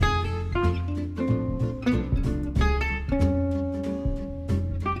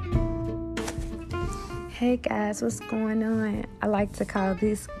Hey guys, what's going on? I like to call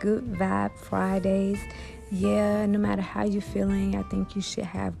this Good Vibe Fridays. Yeah, no matter how you're feeling, I think you should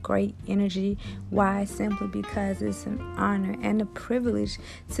have great energy. Why? Simply because it's an honor and a privilege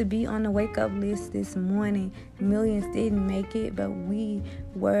to be on the wake up list this morning. Millions didn't make it, but we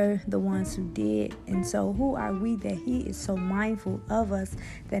were the ones who did. And so who are we that He is so mindful of us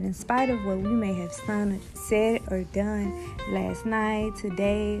that in spite of what we may have said or done last night,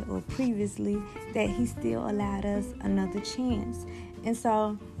 today, or previously, that He still allowed us another chance. And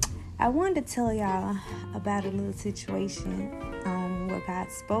so I wanted to tell y'all about a little situation where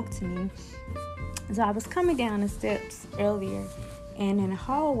God spoke to me. So I was coming down the steps earlier, and in the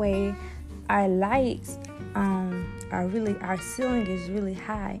hallway, our lights our ceiling is really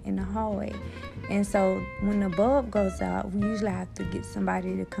high in the hallway. And so when the bulb goes out, we usually have to get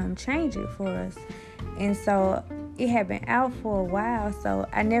somebody to come change it for us. And so it had been out for a while, so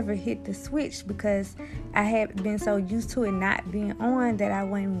I never hit the switch because I had been so used to it not being on that I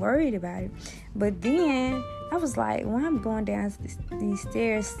wasn't worried about it. But then I was like, when I'm going down these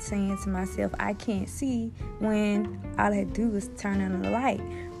stairs saying to myself, I can't see, when all I had to do was turn on the light.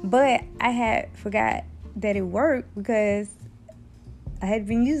 But I had forgot that it worked because I had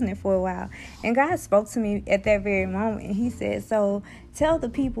been using it for a while. And God spoke to me at that very moment, and He said, so tell the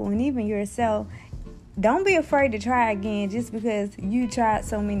people and even yourself, don't be afraid to try again just because you tried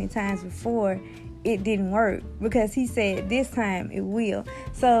so many times before it didn't work, because He said this time it will.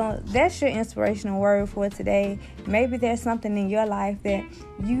 So that's your inspirational word for today. Maybe there's something in your life that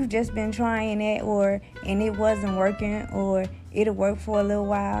you've just been trying it and it wasn't working, or it'll work for a little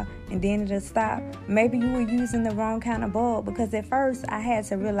while and then it'll stop. Maybe you were using the wrong kind of bulb, because at first I had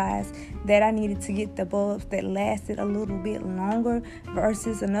to realize that I needed to get the bulbs that lasted a little bit longer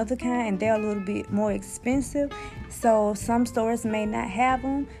versus another kind, and they're a little bit more expensive. So some stores may not have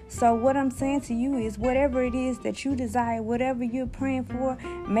them. So what I'm saying to you is, whatever it is that you desire, whatever you're praying for,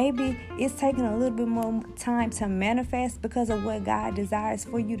 maybe it's taking a little bit more time to manifest because of what God desires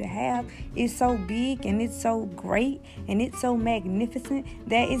for you to have. It's so big and it's so great and it's so magnificent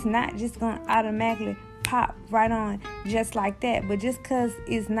that it's not just going to automatically pop right on just like that. But just because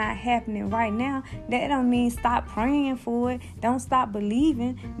it's not happening right now, that don't mean stop praying for it. Don't stop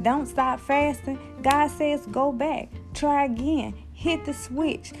believing. Don't stop fasting. God says go back, try again, hit the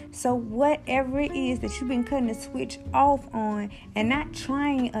switch. So whatever it is that you've been cutting the switch off on and not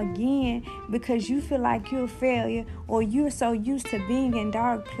trying again because you feel like you're a failure, or you're so used to being in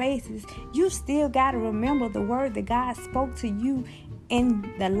dark places, you still got to remember the word that God spoke to you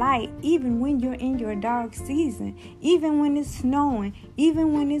in the light, even when you're in your dark season, even when it's snowing,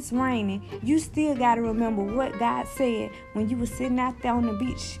 even when it's raining. You still got to remember what God said when you were sitting out there on the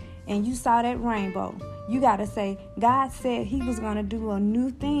beach and you saw that rainbow. You got to say, God said He was going to do a new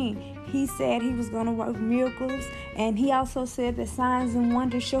thing. He said He was going to work miracles. And He also said that signs and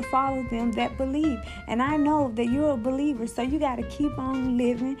wonders shall follow them that believe. And I know that you're a believer. So you got to keep on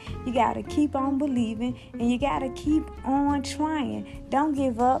living. You got to keep on believing. And you got to keep on trying. Don't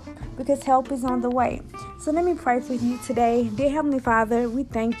give up, because help is on the way. So let me pray for you today. Dear Heavenly Father, we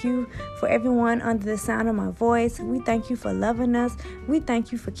thank You for everyone under the sound of my voice. We thank You for loving us. We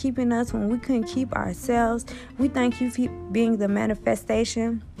thank You for keeping us when we couldn't keep ourselves. We thank You for being the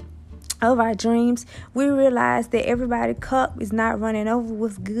manifestation of our dreams. We realize that everybody's cup is not running over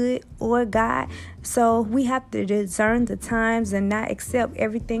with good or God. So we have to discern the times and not accept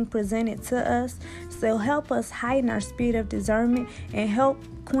everything presented to us. So help us heighten our spirit of discernment and help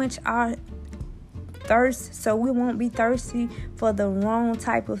quench our thirst, so we won't be thirsty for the wrong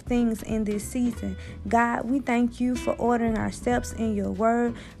type of things in this season. God, we thank You for ordering our steps in Your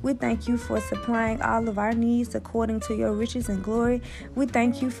word. We thank You for supplying all of our needs according to Your riches and glory. We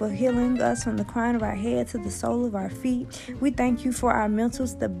thank You for healing us from the crown of our head to the sole of our feet. We thank You for our mental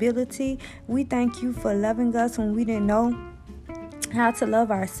stability. We thank You for loving us when we didn't know how to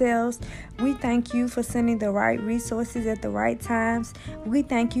love ourselves. We thank You for sending the right resources at the right times. We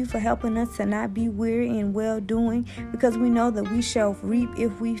thank You for helping us to not be weary in well-doing, because we know that we shall reap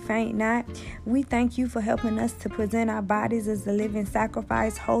if we faint not. We thank You for helping us to present our bodies as a living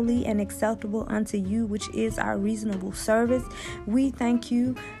sacrifice, holy and acceptable unto You, which is our reasonable service. We thank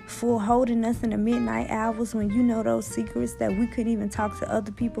You for holding us in the midnight hours when You know those secrets that we couldn't even talk to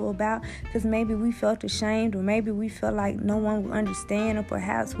other people about, because maybe we felt ashamed, or maybe we felt like no one would understand understand, or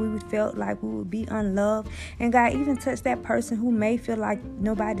perhaps we felt like we would be unloved. And God, even touch that person who may feel like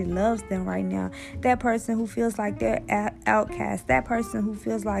nobody loves them right now. That person who feels like they're outcast. That person who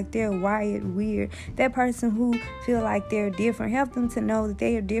feels like they're wired weird. That person who feel like they're different. Help them to know that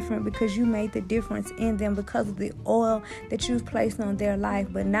they are different because you made the difference in them, because of the oil that you've placed on their life,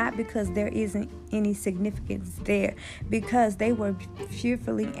 but not because there isn't any significance there, because they were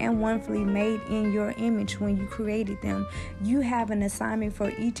fearfully and wonderfully made in your image when you created them. You have an assignment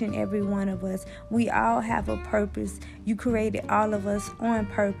for each and every one of us. We all have a purpose. You created all of us on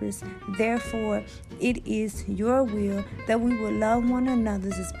purpose. Therefore, it is your will that we will love one another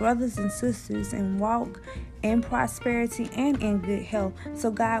as brothers and sisters and walk in prosperity and in good health. So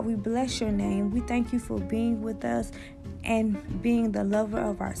God, we bless your name. We thank you for being with us and being the lover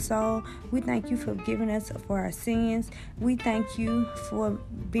of our soul. We thank you for forgiving us for our sins. We thank you for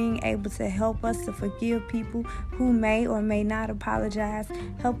being able to help us to forgive people who may or may not apologize.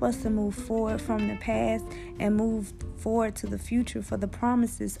 Help us to move forward from the past and move forward to the future, for the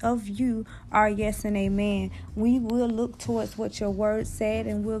promises of you are yes and amen. We will look towards what your word said,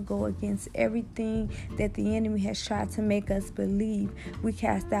 and we'll go against everything that the enemy has tried to make us believe. We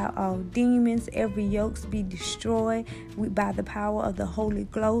cast out all demons, every yoke be destroyed by the power of the Holy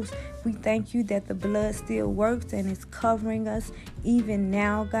Ghost. We thank you that the blood still works and is covering us even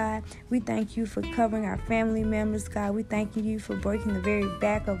now, God. We thank you for covering our family members, God. We thank you for breaking the very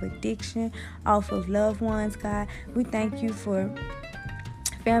back of addiction off of loved ones, God. We thank you for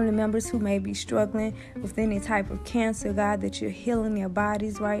family members who may be struggling with any type of cancer, God, that you're healing their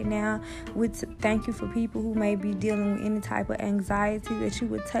bodies right now. We thank you for people who may be dealing with any type of anxiety, that you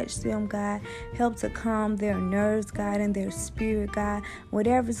would touch them, God. Help to calm their nerves, God, and their spirit, God.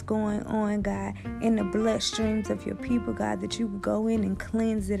 Whatever's going on, God, in the bloodstreams of your people, God, that you would go in and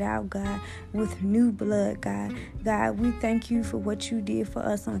cleanse it out, God, with new blood, God. God, we thank you for what you did for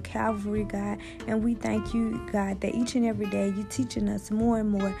us on Calvary, God, and we thank you, God, that each and every day you're teaching us more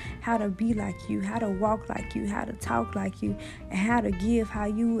and more how to be like you, how to walk like you, how to talk like you, and how to give how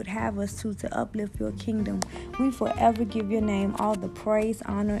you would have us to uplift your kingdom. We forever give your name all the praise,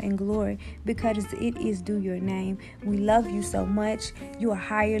 honor, and glory, because it is due your name. We love you so much. You are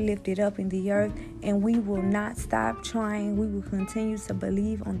higher lifted up in the earth, and we will not stop trying. We will continue to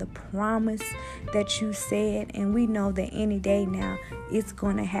believe on the promise that you said, and we know that any day now it's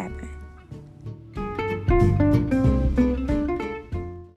going to happen.